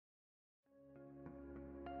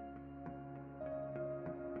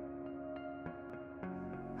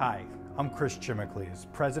Hi, I'm Chris Chimicles,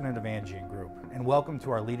 president of Angeion Group, and welcome to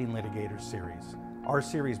our Leading Litigator series. Our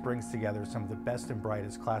series brings together some of the best and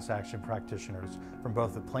brightest class action practitioners from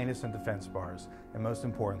both the plaintiffs and defense bars, and most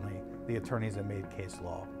importantly, the attorneys that made case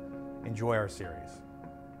law. Enjoy our series.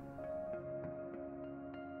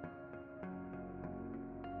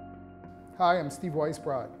 Hi, I'm Steve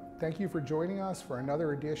Weisbrot. Thank you for joining us for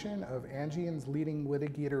another edition of Angeion's Leading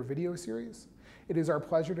Litigator video series. It is our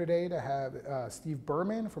pleasure today to have Steve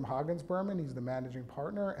Berman from Hagens Berman. He's the managing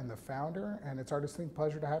partner and the founder, and it's our distinct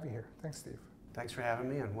pleasure to have you here. Thanks, Steve. Thanks for having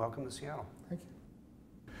me, and welcome to Seattle. Thank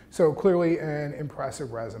you. So clearly an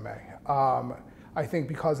impressive resume. I think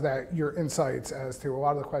because of that, your insights as to a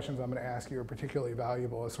lot of the questions I'm going to ask you are particularly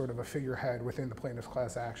valuable as sort of a figurehead within the plaintiff's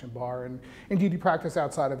class action bar. And indeed, you practice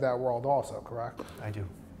outside of that world also, correct? I do.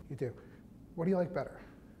 You do. What do you like better?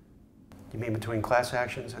 You mean between class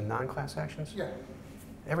actions and non-class actions? Yeah.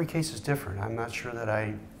 Every case is different. I'm not sure that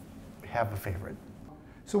I have a favorite.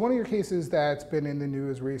 So one of your cases that's been in the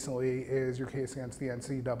news recently is your case against the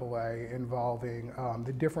NCAA involving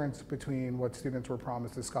the difference between what students were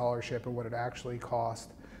promised a scholarship and what it actually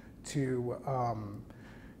cost to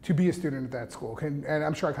be a student at that school. And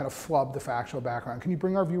I'm sure I kind of flubbed the factual background. Can you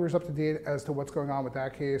bring our viewers up to date as to what's going on with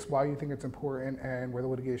that case, why you think it's important, and where the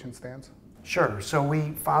litigation stands? Sure. So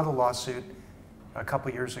we filed a lawsuit a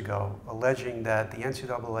couple years ago alleging that the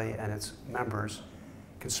NCAA and its members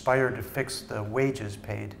conspired to fix the wages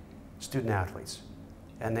paid student athletes.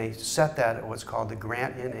 And they set that at what's called the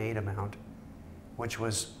grant in aid amount, which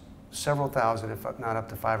was several thousand, if not up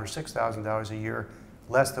to $5,000 or $6,000 a year,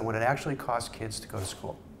 less than what it actually cost kids to go to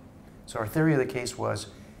school. So our theory of the case was,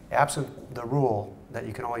 absent the rule that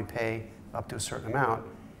you can only pay up to a certain amount,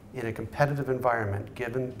 in a competitive environment,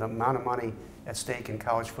 given the amount of money at stake in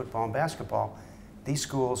college football and basketball, these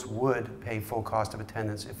schools would pay full cost of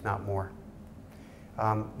attendance, if not more.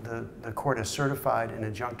 The court has certified an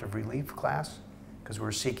injunctive relief class because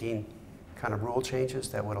we're seeking kind of rule changes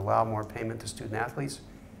that would allow more payment to student athletes,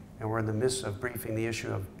 and we're in the midst of briefing the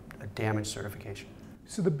issue of a damage certification.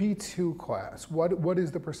 So the B2 class, what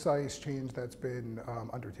is the precise change that's been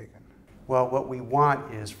undertaken? Well, what we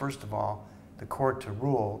want is, first of all, the court to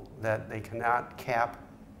rule that they cannot cap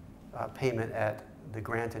payment at the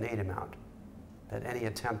grant and aid amount, that any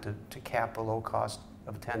attempt to cap the low cost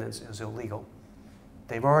of attendance is illegal.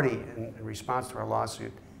 They've already, in response to our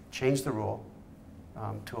lawsuit, changed the rule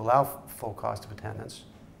to allow full cost of attendance,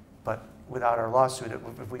 but without our lawsuit,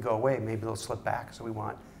 if we go away, maybe they'll slip back. So we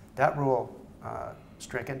want that rule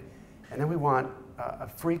stricken, and then we want a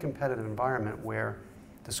free competitive environment where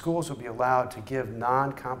the schools will be allowed to give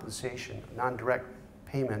non-compensation, non-direct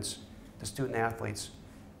payments to student athletes.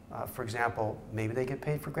 For example, maybe they get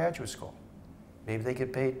paid for graduate school. Maybe they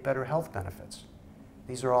get paid better health benefits.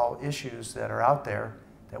 These are all issues that are out there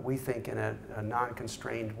that we think in a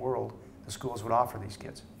non-constrained world, the schools would offer these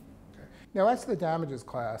kids. Okay. Now, as to the damages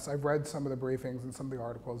class, I've read some of the briefings and some of the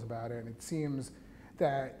articles about it, and it seems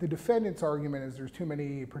that the defendant's argument is there's too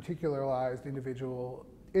many particularized individual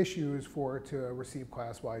issues for it to receive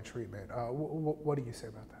class-wide treatment. What do you say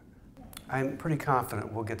about that? I'm pretty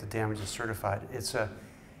confident we'll get the damages certified. So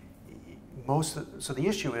the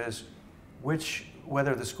issue is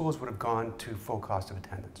whether the schools would have gone to full cost of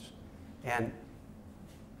attendance. And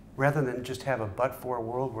rather than just have a but-for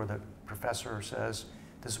world where the professor says,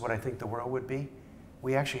 this is what I think the world would be,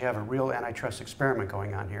 we actually have a real antitrust experiment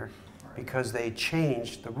going on here because they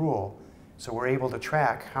changed the rule. So we're able to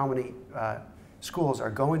track how many schools are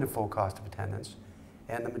going to full cost of attendance,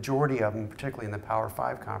 and the majority of them, particularly in the Power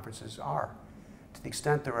 5 conferences, are. To the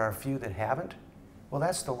extent there are a few that haven't, well,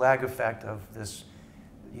 that's the lag effect of this,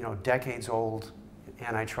 decades-old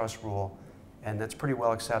antitrust rule, and that's pretty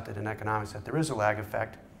well accepted in economics that there is a lag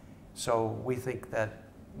effect. So we think that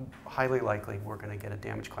highly likely we're going to get a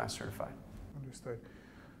damage class certified. Understood.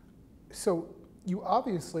 So you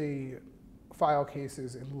obviously file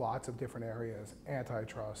cases in lots of different areas: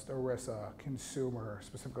 antitrust, ERISA, consumer,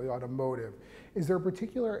 specifically automotive. Is there a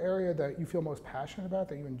particular area that you feel most passionate about,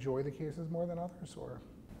 that you enjoy the cases more than others, or?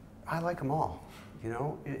 I like them all.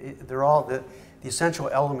 They're all, the essential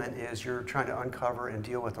element is you're trying to uncover and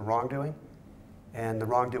deal with the wrongdoing, and the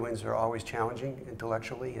wrongdoings are always challenging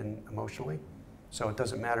intellectually and emotionally. So it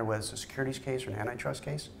doesn't matter whether it's a securities case or an antitrust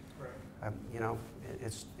case. Right.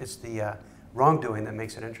 It's the wrongdoing that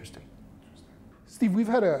makes it interesting. Steve, we've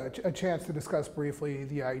had a chance to discuss briefly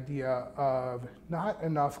the idea of not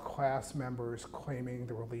enough class members claiming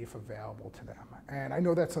the relief available to them. And I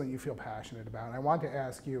know that's something you feel passionate about. And I want to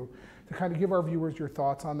ask you to kind of give our viewers your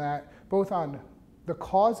thoughts on that, both on the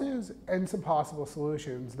causes and some possible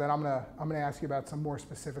solutions. Then I'm gonna ask you about some more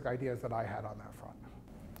specific ideas that I had on that front.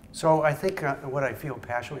 So I think what I feel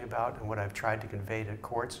passionately about and what I've tried to convey to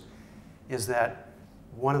courts is that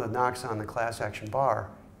one of the knocks on the class action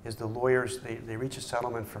bar is the lawyers, they reach a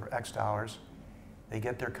settlement for X dollars, they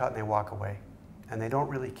get their cut and they walk away. And they don't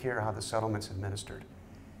really care how the settlement's administered.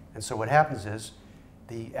 And so what happens is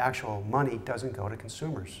the actual money doesn't go to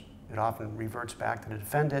consumers. It often reverts back to the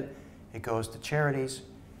defendant, it goes to charities.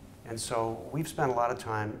 And so we've spent a lot of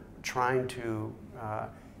time trying to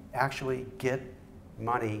actually get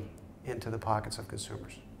money into the pockets of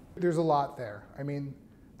consumers. There's a lot there. I mean,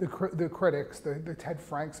 the critics, the Ted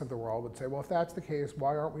Franks of the world would say, well, if that's the case,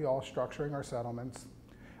 why aren't we all structuring our settlements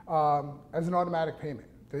as an automatic payment?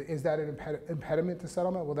 Is that an impediment to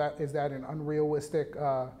settlement? Is that an unrealistic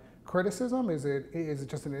criticism? Is it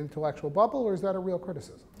just an intellectual bubble, or is that a real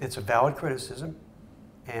criticism? It's a valid criticism,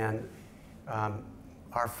 and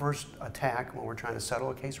our first attack when we're trying to settle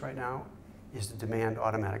a case right now is to demand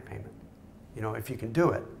automatic payment. You know, if you can do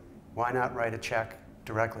it, why not write a check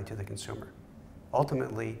directly to the consumer?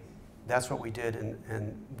 Ultimately, that's what we did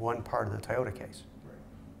in one part of the Toyota case. Right.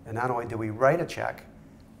 And not only did we write a check,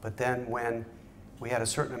 but then when we had a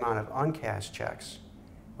certain amount of uncashed checks,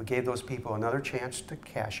 we gave those people another chance to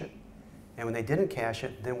cash it. And when they didn't cash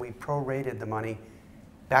it, then we prorated the money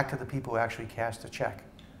back to the people who actually cashed the check.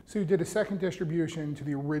 So you did a second distribution to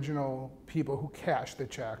the original people who cashed the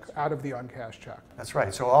check out of the uncashed check. That's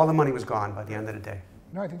right. So all the money was gone by the end of the day.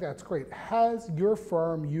 No, I think that's great. Has your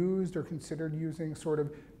firm used or considered using sort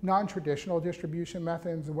of non-traditional distribution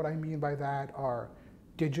methods? And what I mean by that are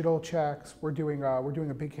digital checks. We're doing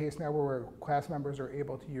a big case now where class members are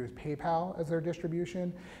able to use PayPal as their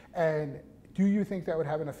distribution. And do you think that would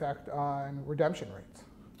have an effect on redemption rates?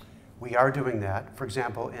 We are doing that. For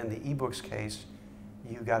example, in the ebooks case,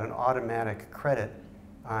 you got an automatic credit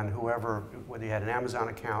on whoever, whether you had an Amazon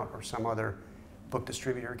account or some other book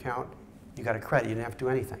distributor account, you got a credit. You didn't have to do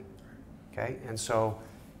anything. Okay? And so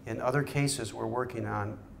in other cases, we're working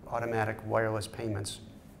on automatic wireless payments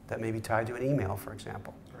that may be tied to an email, for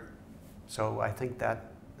example. So I think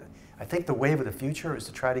the wave of the future is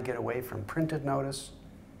to try to get away from printed notice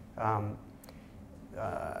and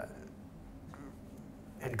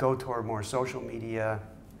go toward more social media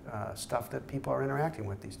stuff that people are interacting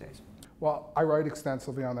with these days. Well, I write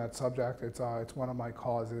extensively on that subject. It's one of my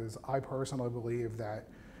causes. I personally believe that,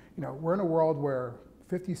 you know, we're in a world where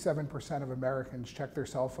 57% of Americans check their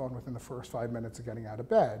cell phone within the first 5 minutes of getting out of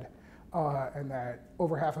bed, and that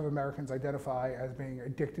over half of Americans identify as being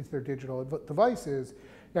addicted to their digital devices,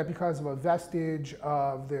 that because of a vestige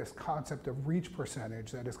of this concept of reach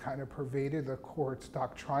percentage that has kind of pervaded the court's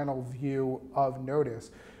doctrinal view of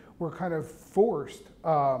notice, we're kind of forced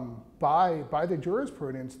by the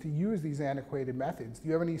jurisprudence to use these antiquated methods. Do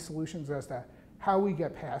you have any solutions as to how we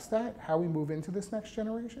get past that, how we move into this next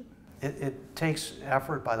generation? It takes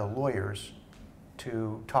effort by the lawyers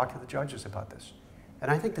to talk to the judges about this. And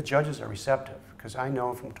I think the judges are receptive, because I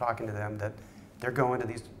know from talking to them that they're going to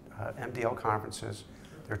these MDL conferences,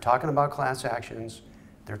 they're talking about class actions,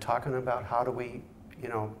 they're talking about how do we, you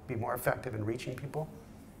know, be more effective in reaching people.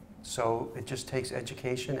 So it just takes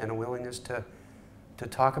education and a willingness to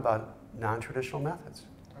talk about non-traditional methods.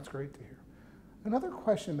 That's great to hear. Another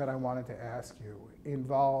question that I wanted to ask you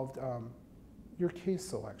involved your case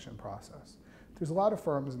selection process. There's a lot of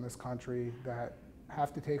firms in this country that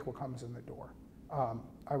have to take what comes in the door.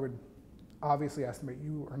 I would obviously estimate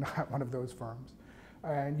you are not one of those firms.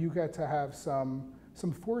 And you get to have some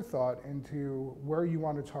forethought into where you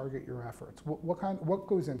want to target your efforts. What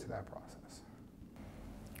goes into that process?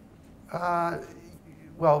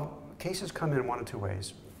 Well, cases come in one of two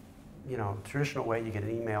ways. You know, traditional way, you get an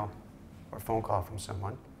email or phone call from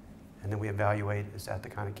someone, and then we evaluate, is that the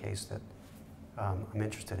kind of case that I'm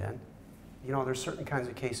interested in? You know, there's certain kinds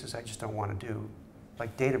of cases I just don't want to do,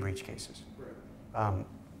 like data breach cases.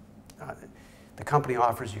 The company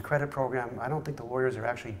offers you a credit program. I don't think the lawyers are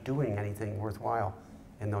actually doing anything worthwhile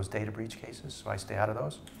in those data breach cases, so I stay out of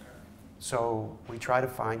those. So we try to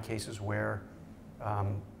find cases where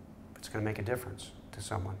it's going to make a difference to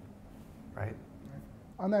someone, right?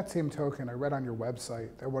 On that same token, I read on your website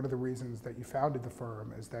that one of the reasons that you founded the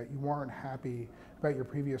firm is that you weren't happy about your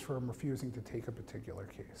previous firm refusing to take a particular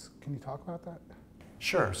case. Can you talk about that?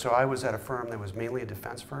 Sure. So I was at a firm that was mainly a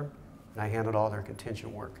defense firm, and I handled all their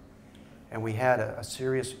contingent work. And we had a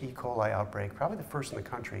serious E. coli outbreak, probably the first in the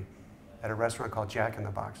country, at a restaurant called Jack in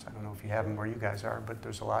the Box. I don't know if you have them where you guys are, but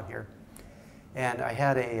there's a lot here. And I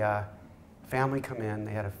had a family come in.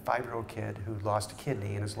 They had a 5-year-old kid who lost a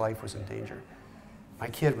kidney and his life was in danger. My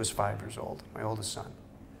kid was 5 years old, my oldest son.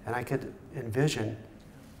 And I could envision,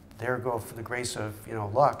 there go for the grace of, you know,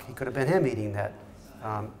 luck, he could have been him eating that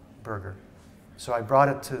burger. So I brought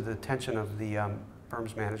it to the attention of the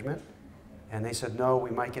firm's management, and they said, no, we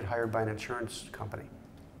might get hired by an insurance company,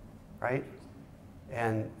 right?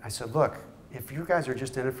 And I said, look, if you guys are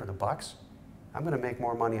just in it for the bucks, I'm going to make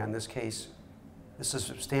more money on this case. This is a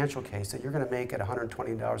substantial case that you're going to make at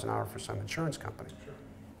 $120 an hour for some insurance company. Sure.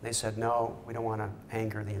 They said, no, we don't want to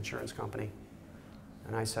anger the insurance company.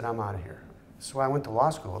 And I said, I'm out of here. So I went to law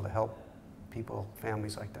school to help people,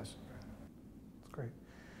 families like this. That's great.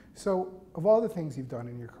 So of all the things you've done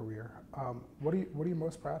in your career, what are you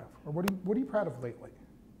most proud of? Or what are you proud of lately?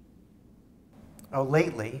 Oh,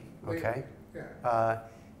 lately, okay. Yeah.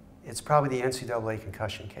 It's probably the NCAA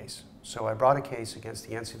concussion case. So I brought a case against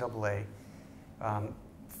the NCAA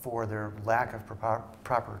for their lack of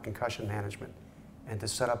proper concussion management and to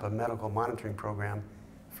set up a medical monitoring program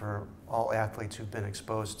for all athletes who've been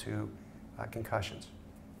exposed to concussions.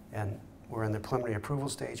 And we're in the preliminary approval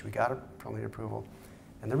stage. We got a preliminary approval.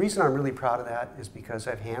 And the reason I'm really proud of that is because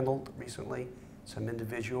I've handled recently some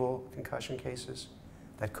individual concussion cases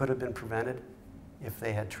that could have been prevented if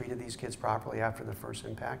they had treated these kids properly after the first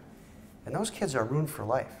impact. And those kids are ruined for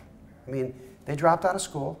life. I mean, they dropped out of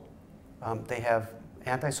school, they have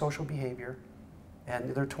antisocial behavior,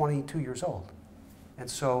 and they're 22 years old. And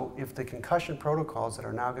so if the concussion protocols that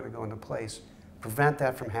are now going to go into place prevent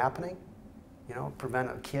that from happening, you know,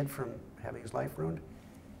 prevent a kid from having his life ruined,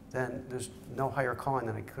 then there's no higher calling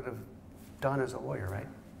than I could have done as a lawyer, right?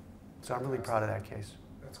 So I'm really proud of that case.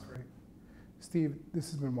 That's great. Steve,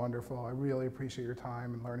 this has been wonderful. I really appreciate your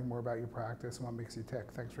time and learning more about your practice and what makes you tick.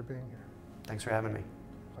 Thanks for being here. Thanks for having me.